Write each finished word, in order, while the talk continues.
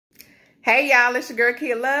Hey y'all, it's your girl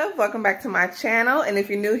Kia Love. Welcome back to my channel, and if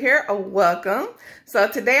you're new here, welcome. So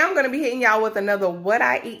today I'm going to be hitting y'all with another what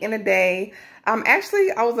I eat in a day. I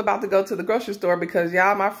was about to go to the grocery store because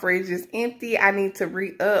y'all, my fridge is empty. I need to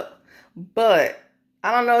re-up, but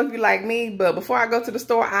I don't know if you like me, but before I go to the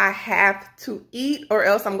store, I have to eat or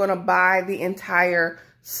else I'm going to buy the entire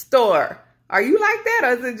store. Are you like that,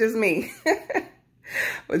 or is it just me?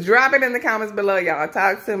 Well, drop it in the comments below, y'all.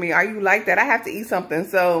 Talk to me. Are you like that? I have to eat something.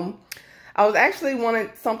 So I was actually wanting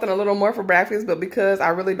something a little more for breakfast, but because I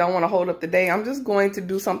really don't want to hold up the day, I'm just going to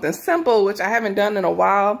do something simple, which I haven't done in a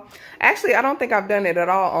while. Actually, I don't think I've done it at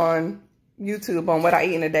all on YouTube on what I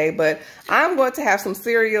eat in a day, but I'm going to have some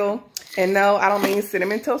cereal. And no, I don't mean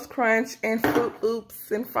Cinnamon Toast Crunch and Fruit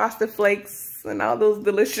Oops and Frosted Flakes and all those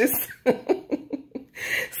delicious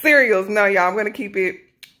cereals. No, y'all, I'm going to keep it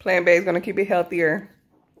plant-based, going to keep it healthier.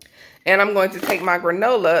 And I'm going to take my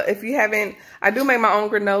granola. If you haven't, I do make my own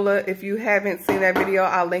granola. If you haven't seen that video,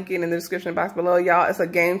 I'll link it in the description box below. Y'all, it's a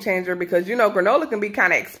game changer because, you know, granola can be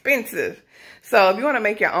kind of expensive. So if you want to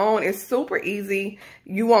make your own, it's super easy.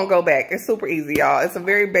 You won't go back. It's super easy, y'all. It's a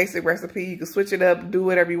very basic recipe. You can switch it up, do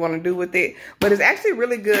whatever you want to do with it. But it's actually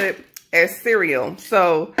really good as cereal.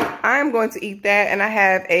 So I'm going to eat that. And I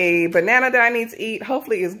have a banana that I need to eat.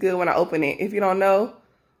 Hopefully it's good when I open it. If you don't know,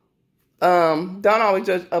 don't always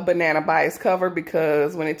judge a banana by its cover,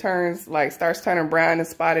 because when it starts turning brown and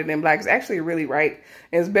spotted and black, it's actually really ripe.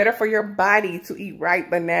 And it's better for your body to eat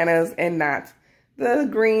ripe bananas and not the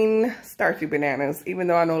green starchy bananas, even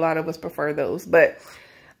though I know a lot of us prefer those. But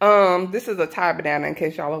this is a Thai banana, in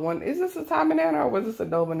case y'all are wondering, is this a Thai banana or was this a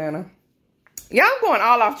dough banana? Yeah, I'm going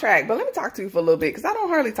all off track, but let me talk to you for a little bit because I don't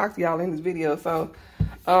hardly talk to y'all in this video. So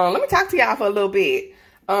let me talk to y'all for a little bit.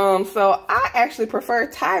 So I actually prefer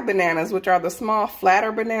Thai bananas, which are the small,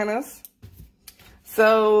 flatter bananas.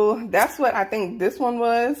 So that's what I think this one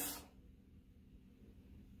was.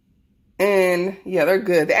 And yeah, they're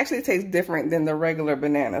good. They actually taste different than the regular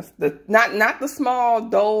bananas. Not the small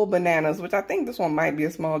dole bananas, which I think this one might be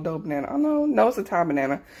a small dole banana. Oh no, it's a Thai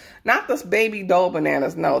banana. Not the baby dole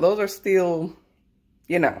bananas. No, those are still,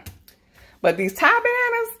 you know. But these Thai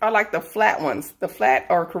bananas are like the flat ones. The flat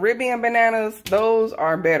or Caribbean bananas, those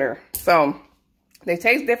are better. So they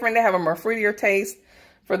taste different. They have a more fruitier taste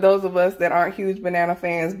for those of us that aren't huge banana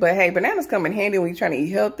fans. But hey, bananas come in handy when you're trying to eat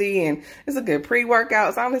healthy, and it's a good pre-workout.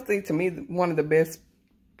 It's honestly, to me, one of the best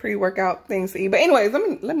pre-workout things to eat. But anyways,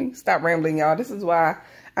 let me stop rambling, y'all. This is why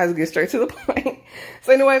I just get straight to the point.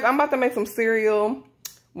 So anyways, I'm about to make some cereal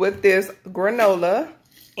with this granola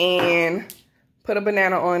and put a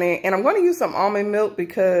banana on it. And I'm going to use some almond milk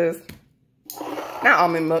because, not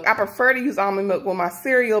almond milk, I prefer to use almond milk with my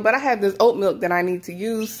cereal, but I have this oat milk that I need to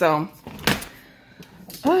use. So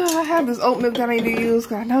I have this oat milk that I need to use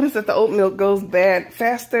because I noticed that the oat milk goes bad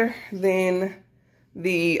faster than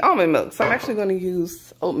the almond milk. So I'm actually going to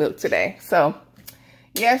use oat milk today. So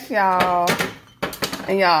yes, y'all.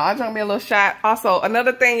 And y'all, I drank me a little shot. Also,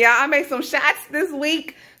 another thing, y'all, I made some shots this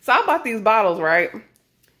week. So I bought these bottles, right,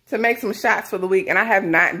 to make some shots for the week, and I have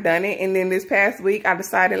not done it. And then this past week, I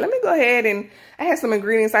decided, let me go ahead, and I had some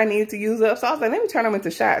ingredients I needed to use up. So I was like, let me turn them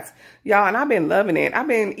into shots. Y'all, and I've been loving it. I've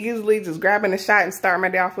been easily just grabbing a shot and starting my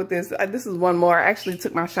day off with this. This is one more. I actually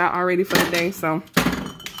took my shot already for the day. So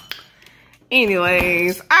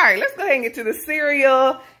anyways, all right, let's go ahead and get to the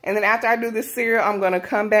cereal. And then after I do this cereal, I'm going to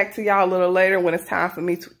come back to y'all a little later when it's time for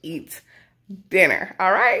me to eat dinner.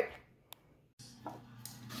 All right.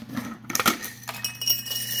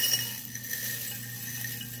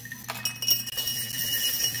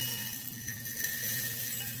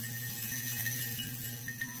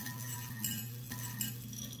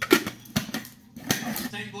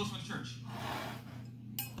 Same goes for the church.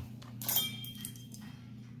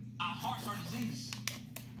 Our hearts are diseased.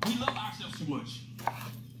 We love ourselves too much.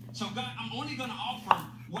 So God, I'm only going to offer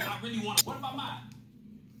what I really want. What about mine?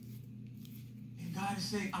 And God is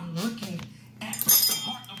saying, I'm looking at the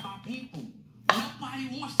heart of my people.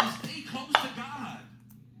 Nobody wants to stay close to God.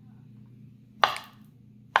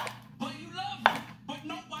 But you love Him. But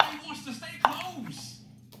nobody wants to stay close.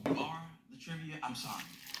 You are the trivia. I'm sorry.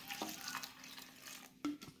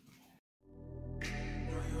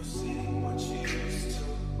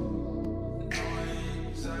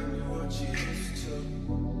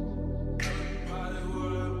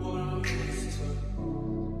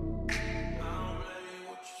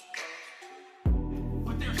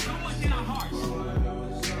 But there's so much in our hearts.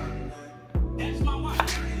 That's my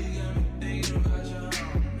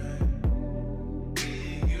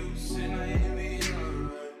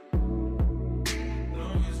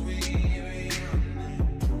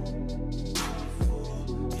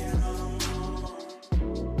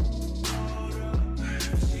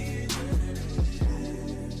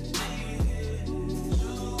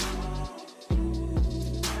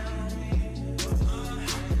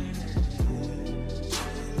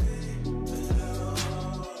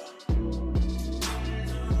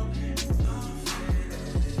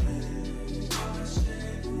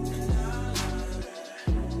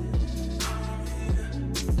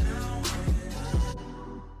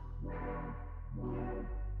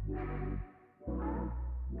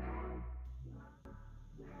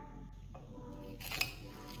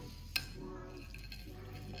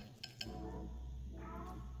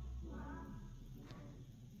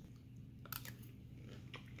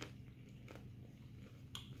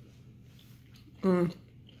Mm.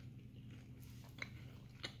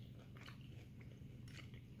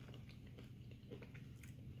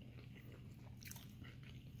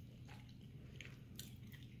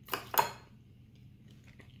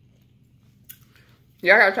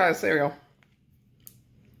 Y'all gotta try the cereal.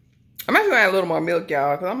 I'm actually gonna add a little more milk,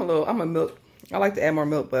 y'all, because I'm a milk. I like to add more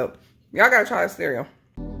milk, but y'all gotta try the cereal.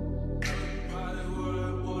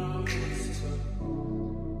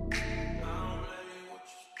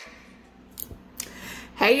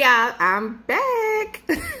 Hey y'all, I'm back.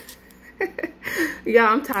 Y'all,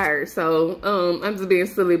 I'm tired, so I'm just being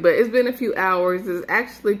silly, but it's been a few hours. It's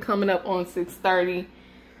actually coming up on 6:30.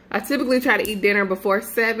 I typically try to eat dinner before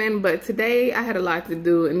 7, but today I had a lot to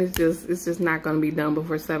do, and it's just not gonna be done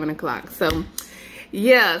before 7 o'clock. So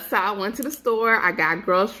yeah, so I went to the store, I got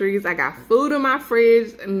groceries, I got food in my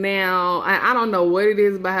fridge. Now, I don't know what it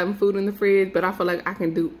is about having food in the fridge, but I feel like I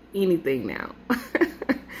can do anything now.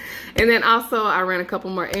 And then also I ran a couple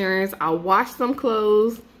more errands. I washed some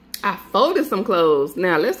clothes. I folded some clothes.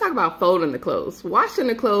 Now let's talk about folding the clothes. Washing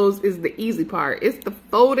the clothes is the easy part. It's the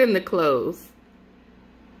folding the clothes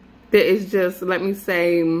that is just, let me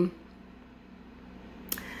say,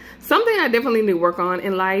 something I definitely need to work on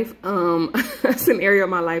in life. That's an area of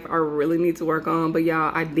my life I really need to work on. But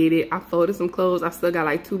y'all, I did it. I folded some clothes. I still got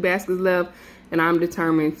like 2 baskets left. And I'm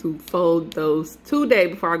determined to fold those today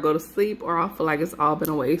before I go to sleep, or I'll feel like it's all been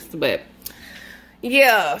a waste. But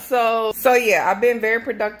yeah, so yeah, I've been very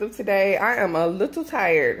productive today. I am a little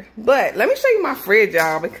tired. But let me show you my fridge,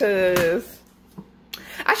 y'all, because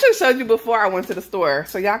I should have showed you before I went to the store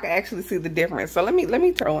so y'all can actually see the difference. So let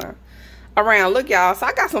me turn one around. Look, y'all. So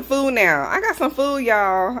I got some food now. I got some food,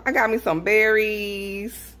 y'all. I got me some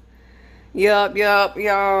berries. Yup,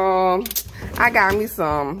 y'all. I got me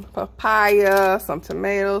some papaya, some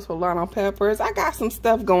tomatoes, poblano peppers. I got some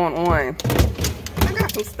stuff going on.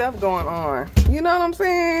 You know what I'm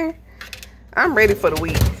saying? I'm ready for the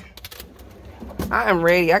week. I am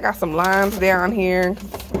ready. I got some limes down here.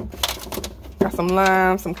 Got some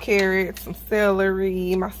limes, some carrots, some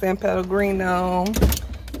celery, my San Pellegrino.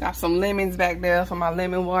 Got some lemons back there for my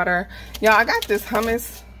lemon water. Y'all, I got this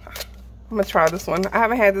hummus. I'm gonna try this one. I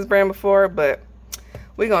haven't had this brand before, but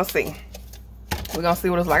we're gonna see. We're gonna see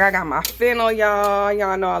what it's like. I got my fennel, y'all.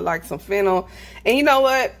 Y'all know I like some fennel. And you know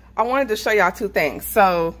what? I wanted to show y'all 2 things.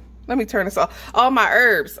 So let me turn this off. All my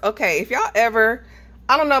herbs. Okay, if y'all ever,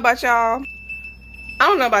 I don't know about y'all,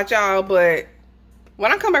 but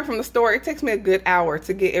when I come back from the store, it takes me a good hour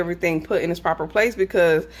to get everything put in its proper place,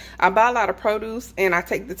 because I buy a lot of produce and I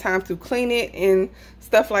take the time to clean it and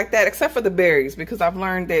stuff like that, except for the berries, because I've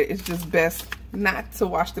learned that it's just best not to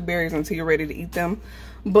wash the berries until you're ready to eat them.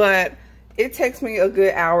 But it takes me a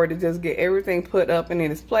good hour to just get everything put up and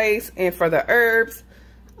in its place. And for the herbs,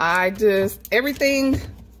 everything,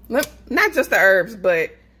 not just the herbs,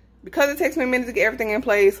 but because it takes me a minute to get everything in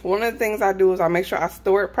place, one of the things I do is I make sure I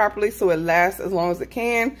store it properly so it lasts as long as it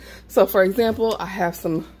can. So for example, I have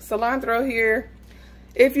some cilantro here.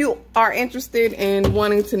 If you are interested in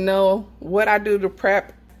wanting to know what I do to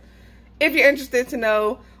prep, if you're interested to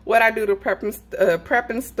know what I do to prep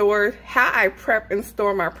and store, how I prep and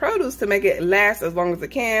store my produce to make it last as long as it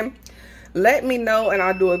can, let me know and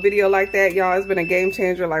I'll do a video like that. Y'all, it's been a game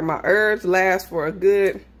changer. Like, my herbs last for a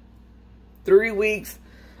good 3 weeks.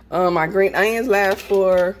 My green onions last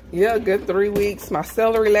for, a good 3 weeks. My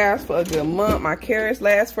celery lasts for a good month. My carrots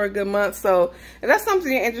last for a good month. So if that's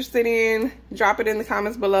something you're interested in, drop it in the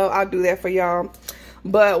comments below. I'll do that for y'all.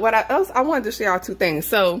 But I wanted to show y'all 2 things.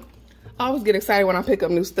 So I always get excited when I pick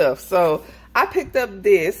up new stuff. So I picked up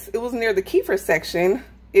this. It was near the kefir section.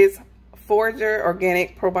 It's Forager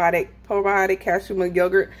Organic Probiotic Cashew Milk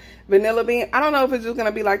Yogurt Vanilla Bean. I don't know if it's just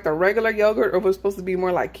gonna be like the regular yogurt or if it's supposed to be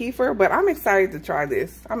more like kefir, but I'm excited to try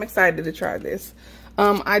this.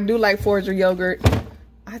 I do like Forager yogurt.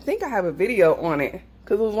 I think I have a video on it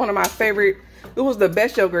because it was one of my favorite. It was the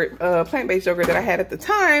best yogurt, plant-based yogurt that I had at the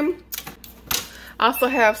time. I also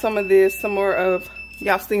have some of this, some more of,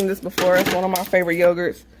 y'all seen this before. It's one of my favorite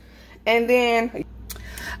yogurts. And then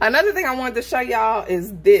another thing I wanted to show y'all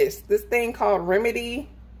is this thing called Remedy,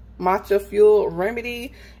 Matcha Fuel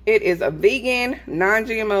Remedy. It is a vegan,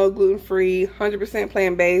 non-GMO, gluten-free, 100%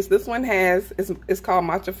 plant-based. This one it's called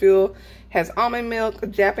Matcha Fuel. Has almond milk,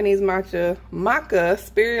 Japanese matcha, maca,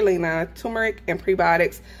 spirulina, turmeric, and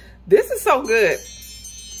prebiotics. This is so good.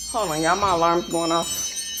 Hold on, y'all, my alarm's going off.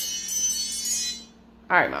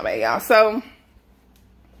 All right, my bad, y'all. So,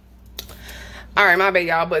 all right, my bad,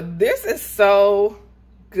 y'all. But this is so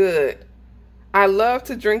good. I love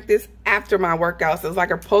to drink this after my workouts. It's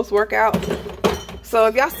like a post-workout. So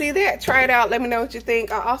if y'all see that, try it out. Let me know what you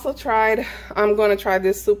think. I also tried, I'm going to try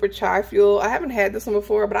this super chai fuel. I haven't had this one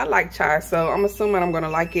before, but I like chai, so I'm assuming I'm going to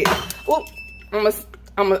like it. Whoop, I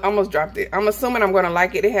almost dropped it. I'm assuming I'm going to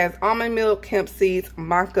like it. It has almond milk, hemp seeds,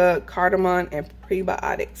 maca, cardamom, and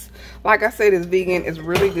prebiotics. Like I said, it's vegan. It's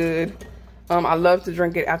really good. I love to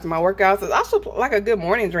drink it after my workouts. It's also like a good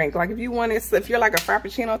morning drink. Like if you want it, if you're like a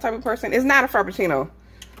frappuccino type of person, it's not a frappuccino.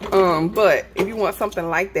 But if you want something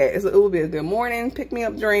like that, it will be a good morning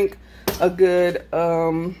pick-me-up drink, a good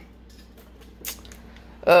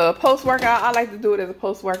post-workout. I like to do it as a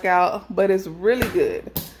post-workout, but it's really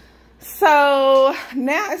good. So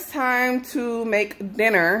now it's time to make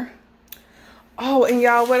dinner. Oh, and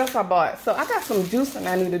y'all, what else I bought? So I got some juicing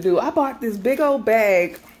I need to do. I bought this big old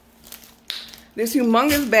bag. This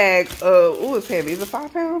humongous bag of, oh, it's heavy. Is it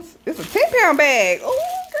 5 pounds? It's a 10-pound bag.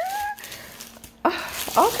 Oh, girl.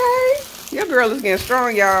 Okay. Your girl is getting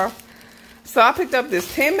strong, y'all. So I picked up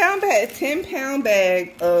this 10-pound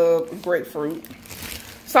bag of grapefruit.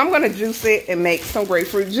 So I'm going to juice it and make some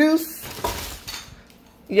grapefruit juice.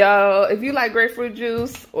 Y'all, if you like grapefruit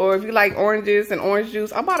juice or if you like oranges and orange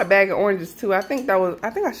juice, I bought a bag of oranges too. I think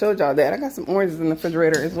I showed y'all that. I got some oranges in the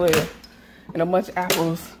refrigerator as well. And a bunch of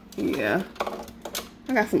apples. Yeah.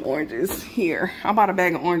 I got some oranges here. I bought a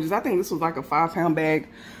bag of oranges. I think this was like a 5-pound bag.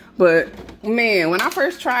 But man, when I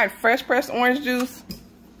first tried fresh pressed orange juice,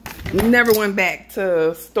 never went back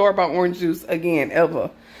to store-bought orange juice again,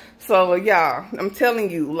 ever. So y'all, I'm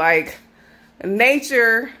telling you, like,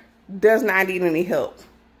 nature does not need any help.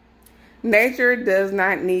 Nature does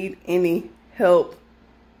not need any help.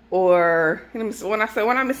 Or when I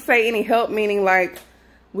say any help, meaning like,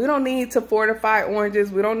 we don't need to fortify oranges.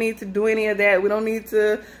 We don't need to do any of that. We don't need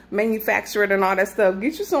to manufacture it and all that stuff.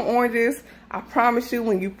 Get you some oranges. I promise you,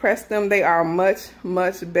 when you press them, they are much,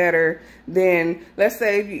 much better than, let's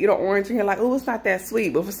say, if you eat an orange and you're like, oh, it's not that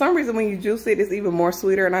sweet. But for some reason, when you juice it, it's even more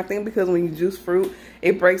sweeter. And I think because when you juice fruit,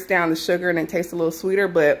 it breaks down the sugar and it tastes a little sweeter.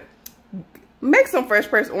 But make some fresh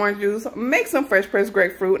pressed orange juice. Make some fresh pressed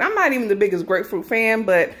grapefruit. I'm not even the biggest grapefruit fan,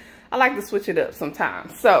 but I like to switch it up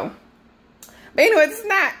sometimes. So, but anyway, it's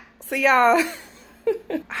not. So y'all,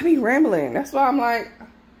 I be rambling. That's why I'm like,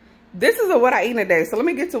 this is a what I eat in a day. So let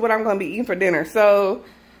me get to what I'm going to be eating for dinner. So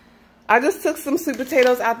I just took some sweet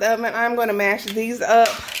potatoes out the oven. I'm going to mash these up.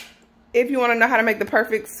 If you want to know how to make the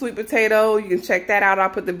perfect sweet potato, you can check that out. I'll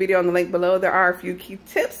put the video on the link below. There are a few key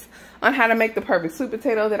tips on how to make the perfect sweet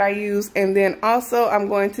potato that I use. And then also I'm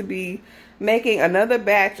going to be making another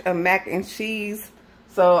batch of mac and cheese.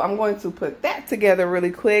 So I'm going to put that together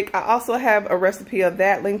really quick. I also have a recipe of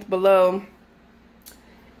that linked below.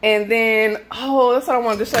 And then, oh, that's what I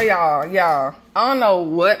wanted to show y'all. Y'all, I don't know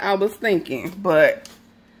what I was thinking, but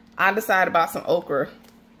I decided about some okra.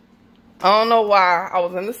 I don't know why. I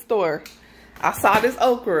was in the store. I saw this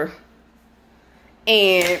okra.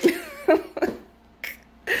 And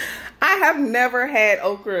I have never had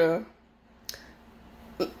okra.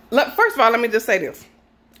 First of all, let me just say this.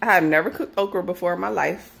 I have never cooked okra before in my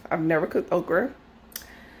life. I've never cooked okra.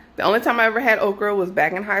 The only time I ever had okra was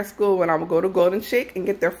back in high school when I would go to Golden Chick and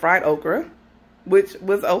get their fried okra, which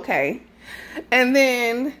was okay. And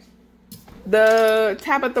then the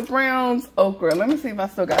Tabitha Brown's okra. Let me see if I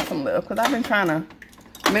still got some left, because I've been trying to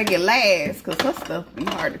make it last, because her stuff be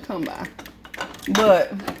hard to come by.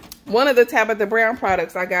 But one of the Tabitha Brown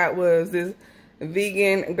products I got was this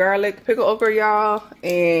vegan garlic pickle okra, y'all.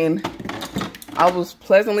 And I was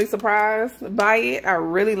pleasantly surprised by it. I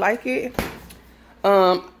really like it.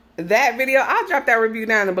 That video, I'll drop that review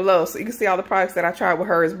down below so you can see all the products that I tried with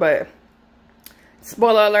hers. But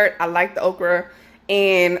spoiler alert, I like the okra.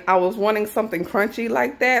 And I was wanting something crunchy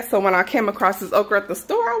like that. So when I came across this okra at the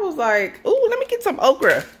store, I was like, ooh, let me get some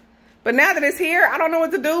okra. But now that it's here, I don't know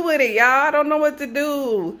what to do with it, y'all. I don't know what to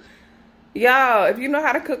do. Y'all, if you know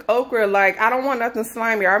how to cook okra, like, I don't want nothing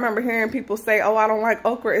slimy. I remember hearing people say, oh, I don't like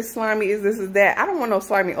okra, it's slimy, is this, is that. I don't want no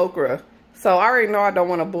slimy okra. So I already know I don't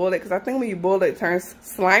want to boil it, because I think when you boil it, it turns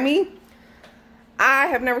slimy. I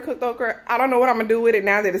have never cooked okra. I don't know what I'm going to do with it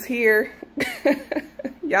now that it's here.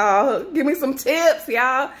 Y'all, give me some tips,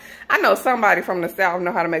 y'all. I know somebody from the South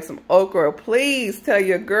know how to make some okra. Please tell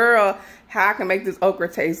your girl how I can make this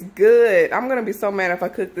okra taste good. I'm going to be so mad if I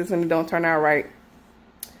cook this and it don't turn out right.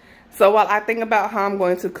 So while I think about how I'm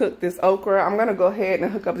going to cook this okra, I'm going to go ahead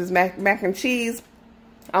and hook up this mac and cheese.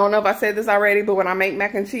 I don't know if I said this already, but when I make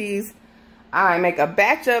mac and cheese, I make a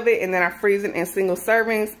batch of it and then I freeze it in single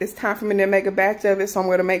servings. It's time for me to make a batch of it, so I'm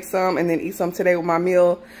going to make some and then eat some today with my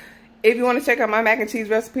meal. If you want to check out my mac and cheese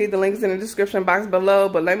recipe, the link is in the description box below.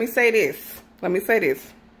 But let me say this.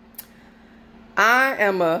 I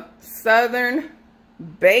am a Southern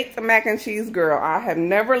baked mac and cheese girl. I have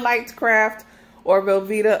never liked Kraft or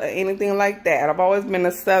Velveeta or anything like that. I've always been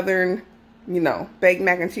a Southern, you know, baked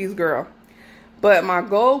mac and cheese girl. But my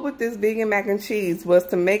goal with this vegan mac and cheese was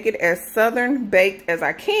to make it as Southern baked as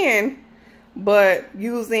I can, but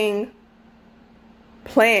using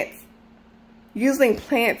plants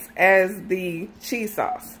as the cheese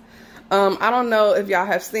sauce. I don't know if y'all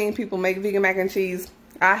have seen people make vegan mac and cheese.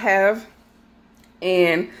 I have.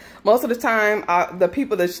 And most of the time,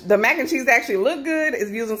 the mac and cheese actually look good is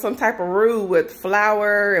using some type of roux with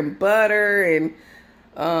flour and butter and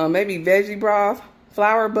maybe veggie broth.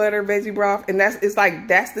 Flour, butter, veggie broth, and that's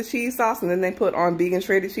the cheese sauce, and then they put on vegan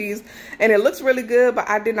shredded cheese, and it looks really good, but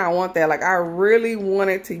I did not want that. Like, I really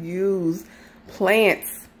wanted to use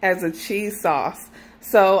plants as a cheese sauce.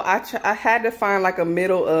 So I had to find like a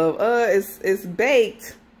middle of it's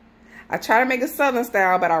baked. I try to make it Southern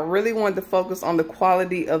style, but I really wanted to focus on the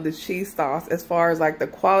quality of the cheese sauce as far as like the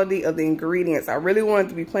quality of the ingredients. I really wanted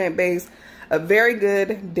to be plant-based, a very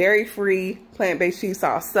good dairy-free plant-based cheese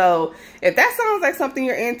sauce. So if that sounds like something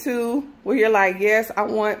you're into, where you're like, yes, I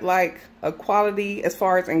want like a quality as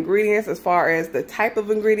far as ingredients, as far as the type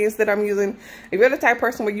of ingredients that I'm using. If you're the type of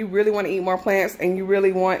person where you really want to eat more plants and you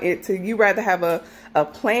really want it to, you rather have a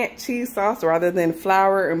plant cheese sauce rather than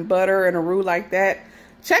flour and butter and a roux like that,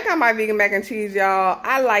 check out my vegan mac and cheese, y'all.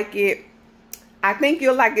 I like it. I think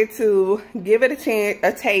you'll like it too. Give it a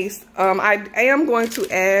taste. I am going to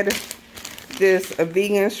add this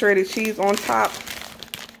vegan shredded cheese on top.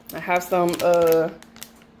 I have some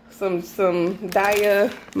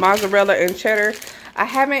Daiya mozzarella and cheddar. I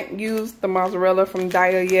haven't used the mozzarella from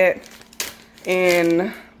Daiya yet,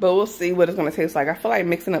 but we'll see what it's gonna taste like. I feel like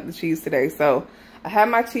mixing up the cheese today. So I have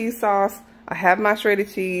my cheese sauce, I have my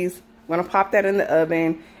shredded cheese. I'm gonna pop that in the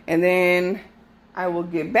oven, and then I will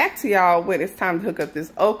get back to y'all when it's time to hook up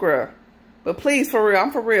this okra. But please, for real,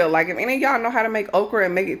 I'm for real. Like, if any of y'all know how to make okra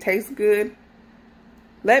and make it taste good,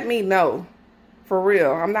 let me know. For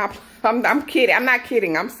real. I'm kidding. I'm not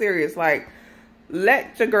kidding. I'm serious. Like,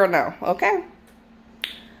 let your girl know, okay?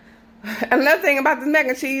 Another thing about this mac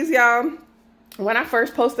and cheese, y'all. When I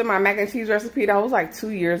first posted my mac and cheese recipe, that was like 2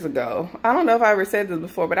 years ago. I don't know if I ever said this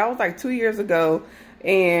before, but that was like 2 years ago.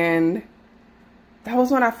 And that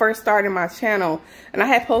was when I first started my channel. And I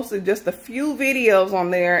had posted just a few videos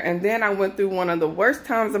on there. And then I went through one of the worst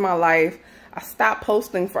times in my life. I stopped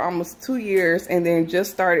posting for almost 2 years and then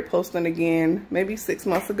just started posting again maybe 6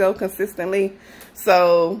 months ago consistently.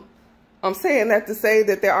 So I'm saying that to say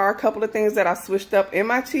that there are a couple of things that I switched up in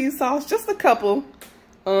my cheese sauce. Just a couple.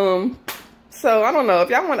 So I don't know. If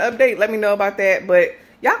y'all want to update, let me know about that. But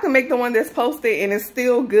y'all can make the one that's posted and it's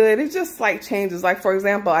still good. It just like changes. Like, for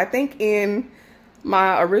example, I think in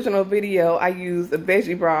my original video I used a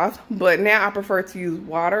veggie broth, but now I prefer to use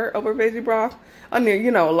water over veggie broth,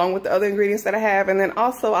 you know, along with the other ingredients that I have. And then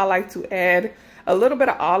also I like to add a little bit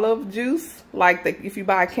of olive juice, like if you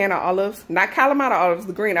buy a can of olives, not Kalamata olives,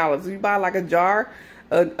 the green olives. If you buy like a jar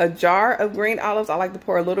of green olives, I like to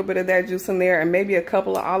pour a little bit of that juice in there and maybe a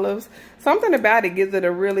couple of olives. Something about it gives it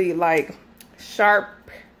a really like sharp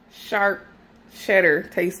cheddar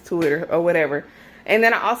taste to it or whatever. And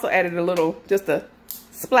then I also added just a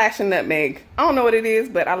splash of nutmeg. I don't know what it is,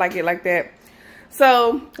 but I like it like that.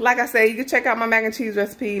 So, like I said, you can check out my mac and cheese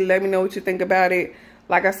recipe. Let me know what you think about it.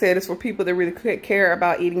 Like I said, it's for people that really care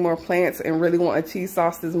about eating more plants and really want a cheese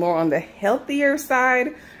sauce that's more on the healthier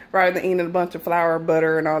side rather than eating a bunch of flour,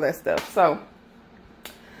 butter, and all that stuff. So,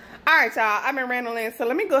 all right, y'all. I've been rambling, so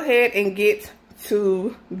let me go ahead and get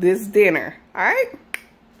to this dinner. All right?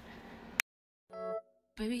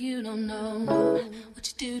 Baby, you don't know what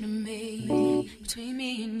you do to me. Between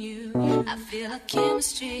me and you, I feel like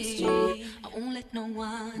chemistry. I won't let no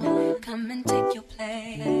one come and take your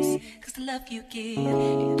place. Cause the love you give,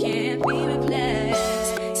 it can't be replaced.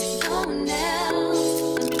 So no one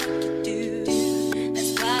else does me like you do.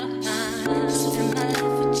 That's why I don't mind spend my life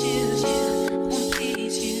with you. I wanna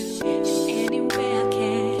please you in any way I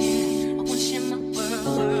can. I wanna share my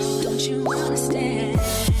world. Don't you understand?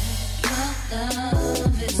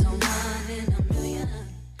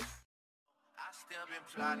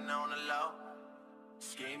 Plotting on the low,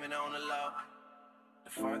 scheming on the low. The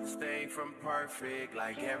farthest thing from perfect,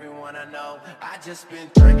 like everyone I know. I just been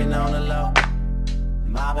drinking on the low,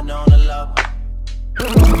 mobbing on the low,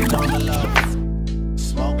 drinking on the low,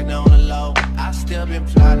 smoking on the low. I still been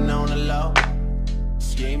plotting on the low,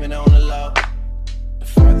 scheming on the low. The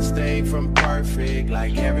farthest thing from perfect,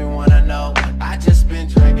 like everyone I know. I just been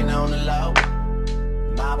drinking on the low,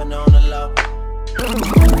 mobbing on the low,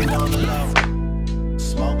 drinking on the low.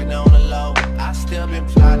 Smoking on the low, I still been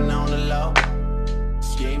plotting on the low,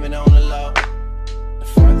 scheming on the low.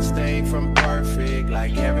 farthest thing from perfect,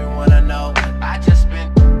 like everyone I know. I just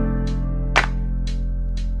been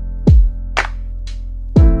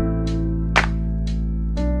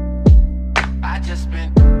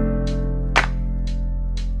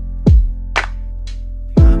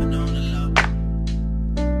mobbing on the low.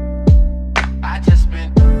 I just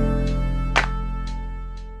been.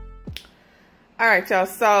 All right, y'all.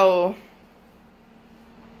 So,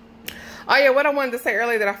 oh yeah, what I wanted to say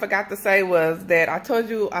earlier that I forgot to say was that I told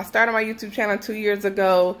you I started my YouTube channel 2 years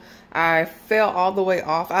ago. I fell all the way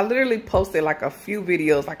off. I literally posted like a few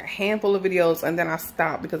videos, like a handful of videos, and then I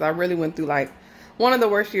stopped because I really went through like one of the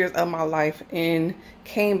worst years of my life and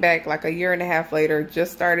came back like a year and a half later.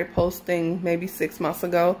 Just started posting maybe 6 months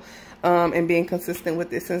ago, and being consistent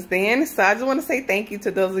with it since then. So I just want to say thank you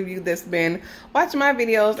to those of you that's been watching my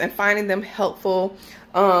videos and finding them helpful.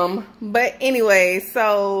 But anyway,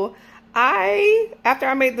 so after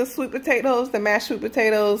I made the sweet potatoes, the mashed sweet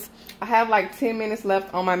potatoes, I have like 10 minutes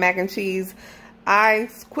left on my mac and cheese. I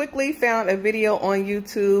quickly found a video on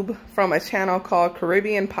YouTube from a channel called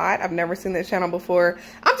Caribbean Pot. I've never seen that channel before.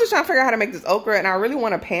 I'm just trying to figure out how to make this okra, and I really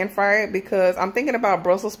want to pan fry it because I'm thinking about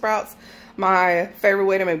Brussels sprouts. My favorite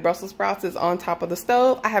way to make Brussels sprouts is on top of the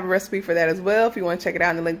stove. I have a recipe for that as well if you want to check it out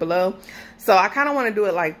in the link below. So I kind of want to do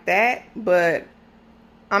it like that, but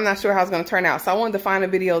I'm not sure how it's going to turn out. So I wanted to find a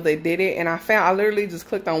video that did it, and I literally just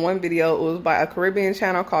clicked on one video. It was by a Caribbean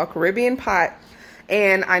channel called Caribbean Pot.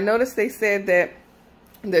 And I noticed they said that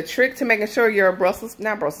the trick to making sure your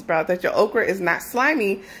that your okra is not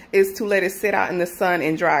slimy is to let it sit out in the sun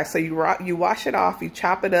and dry. So you wash it off, you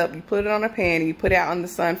chop it up, you put it on a pan, and you put it out in the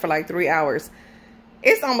sun for like 3 hours.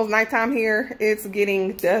 It's almost nighttime here. It's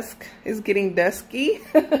getting dusk. It's getting dusky.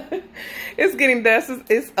 It's getting dusk.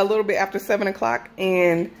 It's a little bit after 7 o'clock,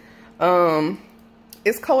 and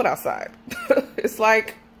it's cold outside. It's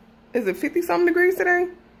like, is it 50-something degrees today?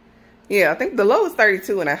 Yeah, I think the low is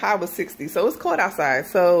 32 and the high was 60. So it's cold outside.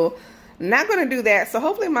 So not going to do that. So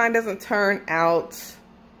hopefully mine doesn't turn out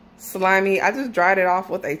slimy. I just dried it off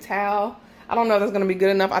with a towel. I don't know if that's going to be good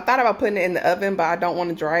enough. I thought about putting it in the oven, but I don't want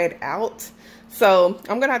to dry it out. So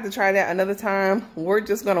I'm going to have to try that another time. We're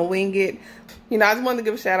just going to wing it. You know, I just wanted to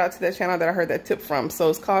give a shout out to that channel that I heard that tip from. So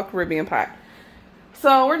it's called Caribbean Pot.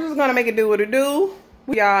 So we're just going to make it do what it do.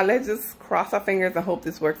 Y'all, let's just cross our fingers and hope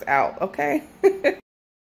this works out, okay?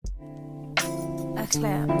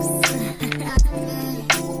 Claps.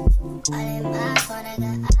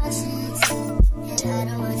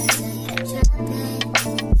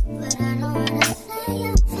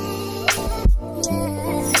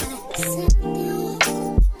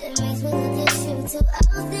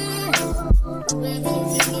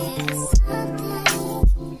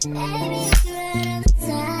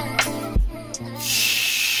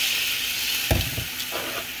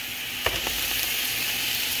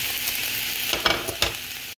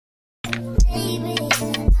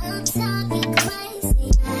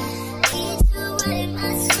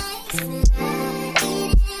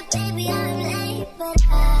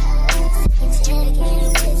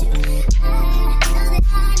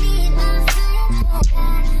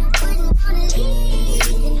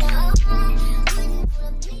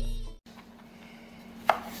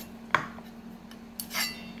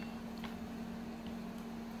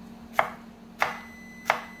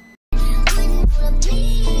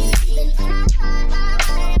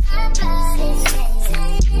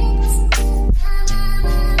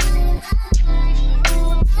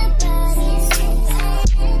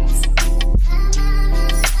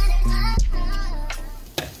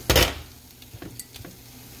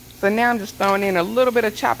 So now I'm just throwing in a little bit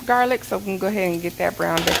of chopped garlic so we can go ahead and get that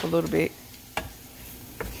browned up a little bit.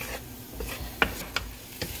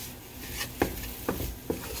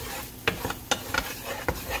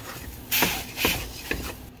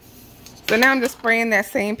 So now I'm just spraying that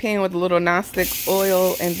same pan with a little nonstick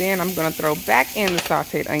oil, and then I'm going to throw back in the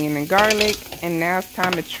sauteed onion and garlic. And now it's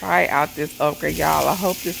time to try out this okra, y'all. I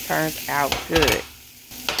hope this turns out good.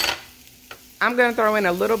 I'm going to throw in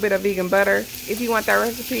a little bit of vegan butter. If you want that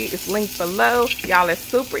recipe, it's linked below. Y'all, it's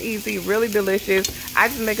super easy, really delicious. I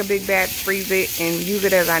just make a big batch, freeze it, and use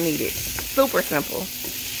it as I need it. Super simple.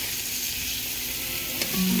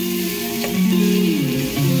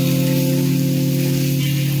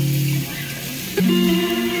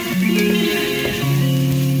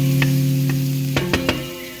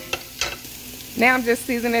 Now I'm just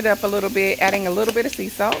seasoning it up a little bit, adding a little bit of sea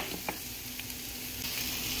salt.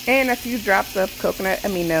 And a few drops of coconut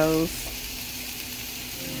aminos.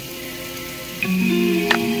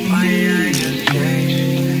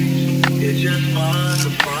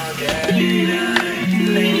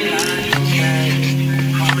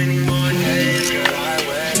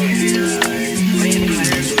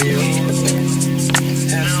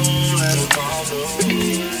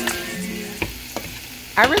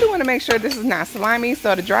 I really want to make sure this is not slimy,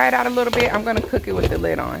 so to dry it out a little bit, I'm going to cook it with the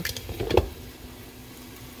lid on.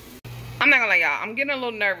 I'm not gonna lie, y'all, I'm getting a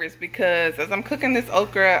little nervous because as I'm cooking this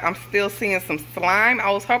okra, I'm still seeing some slime.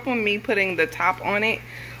 I was hoping me putting the top on it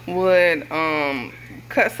would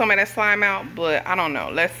cut some of that slime out, but I don't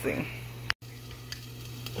know. Let's see.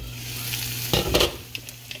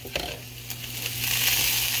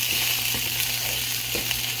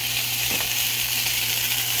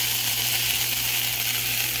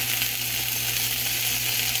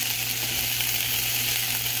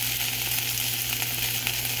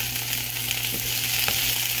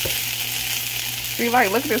 See,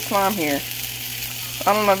 like, look at this slime here.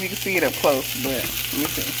 I don't know if you can see it up close, but let me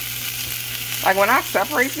see. Like, when I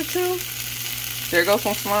separate the two, there goes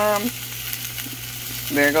some slime.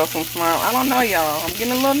 There goes some slime. I don't know, y'all. I'm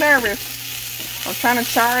getting a little nervous. I'm trying to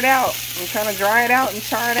char it out. I'm trying to dry it out and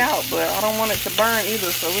char it out, but I don't want it to burn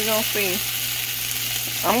either, so we're going to see.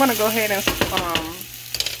 I'm going to go ahead and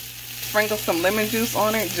sprinkle some lemon juice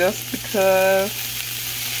on it just because.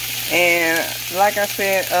 And like I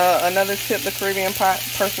said, another tip the Caribbean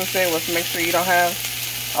person said was make sure you don't have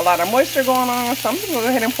a lot of moisture going on. So I'm just going to go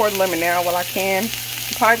ahead and pour the lemon now while I can.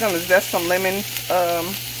 I'm probably going to zest some lemon,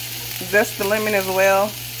 zest the lemon as well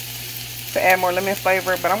to add more lemon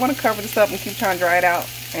flavor. But I'm going to cover this up and keep trying to dry it out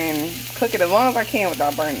and cook it as long as I can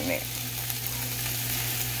without burning it.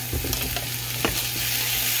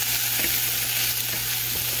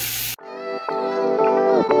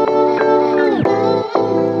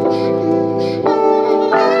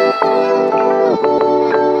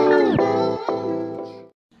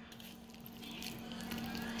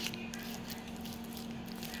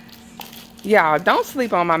 Y'all, don't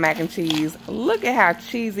sleep on my mac and cheese. Look at how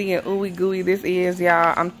cheesy and ooey gooey this is,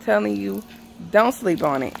 y'all. I'm telling you, don't sleep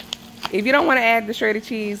on it. If you don't want to add the shredded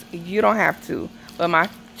cheese, you don't have to. But my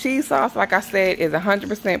cheese sauce, like I said, is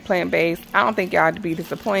 100% plant-based. I don't think y'all have to be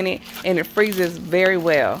disappointed. And it freezes very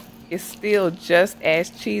well. It's still just as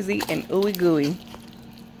cheesy and ooey gooey.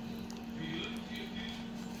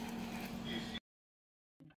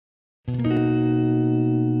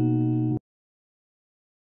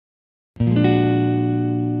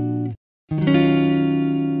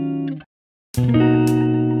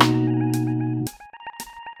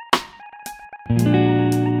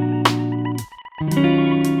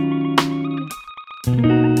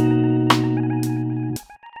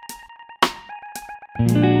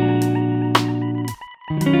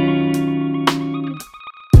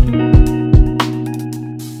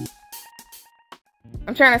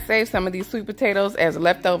 I'm trying to save some of these sweet potatoes as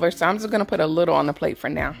leftovers, so I'm just going to put a little on the plate for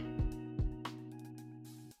now.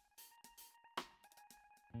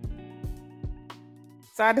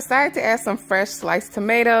 So I decided to add some fresh sliced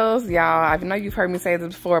tomatoes. Y'all, I know you've heard me say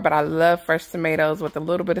this before, but I love fresh tomatoes with a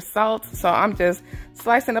little bit of salt. So I'm just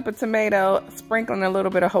slicing up a tomato, sprinkling a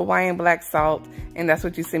little bit of Hawaiian black salt, and that's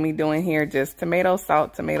what you see me doing here, just tomato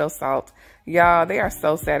salt, tomato salt. Y'all, they are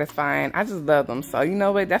so satisfying. I just love them. So you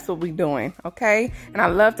know what? That's what we're doing, okay? And I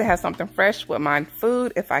love to have something fresh with my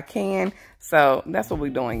food if I can. So that's what we're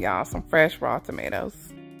doing, y'all. Some fresh raw tomatoes.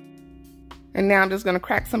 And now I'm just going to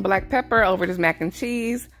crack some black pepper over this mac and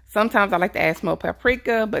cheese. Sometimes I like to add smoked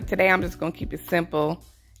paprika, but today I'm just going to keep it simple.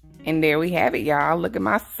 And there we have it, y'all. Look at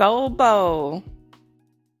my soul bowl.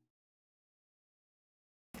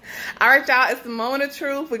 All right, y'all, it's the moment of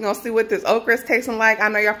truth. We're going to see what this okra is tasting like. I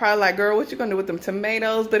know y'all probably like, girl, what you going to do with them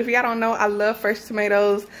tomatoes? But if y'all don't know, I love fresh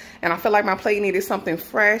tomatoes, and I feel like my plate needed something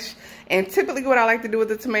fresh. And typically what I like to do with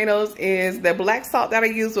the tomatoes is the black salt that I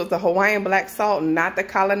use was the Hawaiian black salt, not the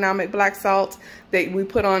calamari black salt that we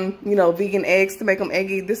put on, you know, vegan eggs to make them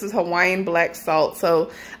eggy. This is Hawaiian black salt.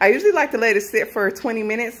 So I usually like to let it sit for 20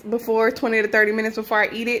 to 30 minutes before I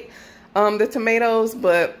eat it, the tomatoes,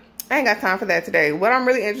 but I ain't got time for that today. What I'm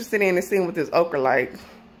really interested in is seeing what this okra like.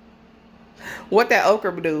 What that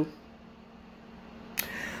okra do.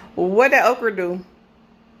 What that okra do.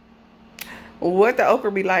 What the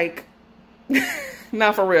okra be like.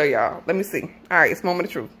 Not for real, y'all. Let me see. All right, it's moment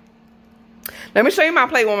of truth. Let me show you my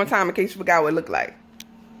plate one more time in case you forgot what it looked like.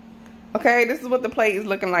 Okay, this is what the plate is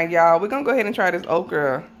looking like, y'all. We're going to go ahead and try this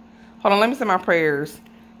okra. Hold on, let me say my prayers.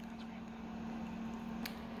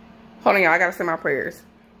 Hold on, y'all. I got to say my prayers.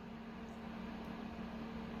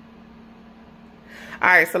 All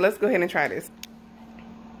right, so let's go ahead and try this.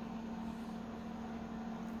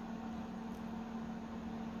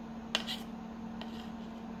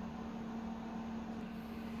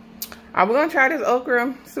 All right, we're going to try this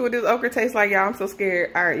okra. See what this okra tastes like, y'all. I'm so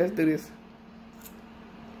scared. All right, let's do this.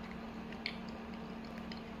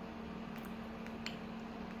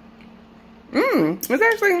 It's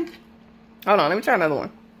actually... Hold on, let me try another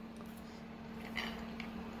one.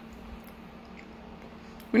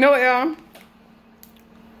 You know what, y'all?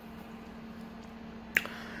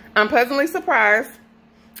 I'm pleasantly surprised.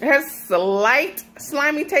 It has slight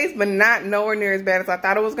slimy taste, but not nowhere near as bad as I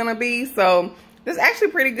thought it was gonna be. So this is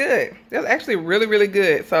actually pretty good. It's actually really, really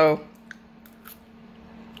good. So,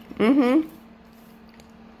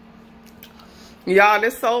 y'all,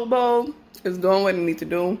 this soul bowl is doing what it needs to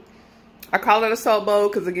do. I call it a soul bowl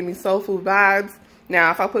because it gives me soul food vibes. Now,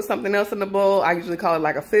 if I put something else in the bowl, I usually call it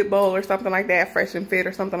like a fit bowl or something like that, fresh and fit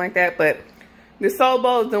or something like that. But this soul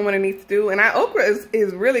bowl is doing what it needs to do. And okra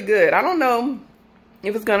is really good. I don't know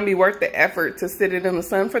if it's gonna be worth the effort to sit it in the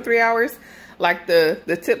sun for 3 hours, like the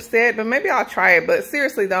tip said, but maybe I'll try it. But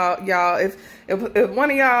seriously, though, y'all, if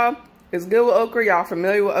one of y'all is good with okra, y'all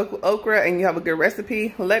familiar with okra, and you have a good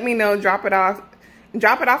recipe, let me know. Drop it off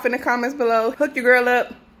in the comments below. Hook your girl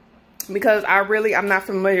up, because I'm not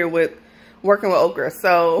familiar with working with okra.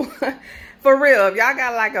 So for real, if y'all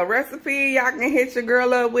got like a recipe y'all can hit your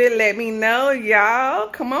girl up with, let me know, y'all.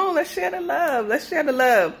 Come on, let's share the love. Let's share the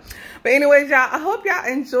love. But anyways, y'all, I hope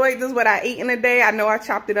y'all enjoyed this what I eat in a day. I know I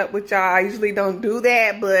chopped it up with y'all. I usually don't do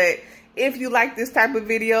that, but if you like this type of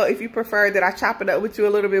video, if you prefer that I chop it up with you a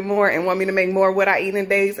little bit more and want me to make more what I eat in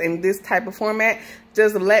days in this type of format,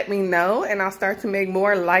 just let me know and I'll start to make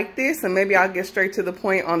more like this, and maybe I'll get straight to the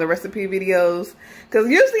point on the recipe videos, because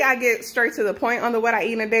usually I get straight to the point on the what I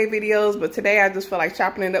eat in a day videos, but today I just feel like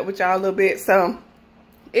chopping it up with y'all a little bit. So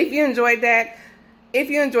if you enjoyed that,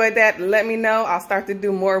 let me know. I'll start to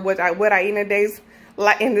do more what I eat in a days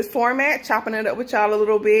like in this format, chopping it up with y'all a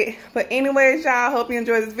little bit. But anyways, y'all, hope you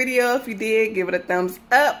enjoyed this video. If you did, give it a thumbs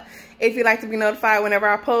up. If you'd like to be notified whenever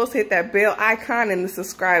I post, hit that bell icon and the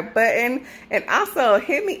subscribe button. And also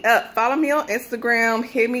hit me up. Follow me on Instagram.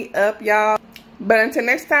 Hit me up, y'all. But until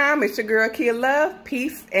next time, it's your girl Kia Love.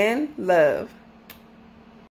 Peace and love.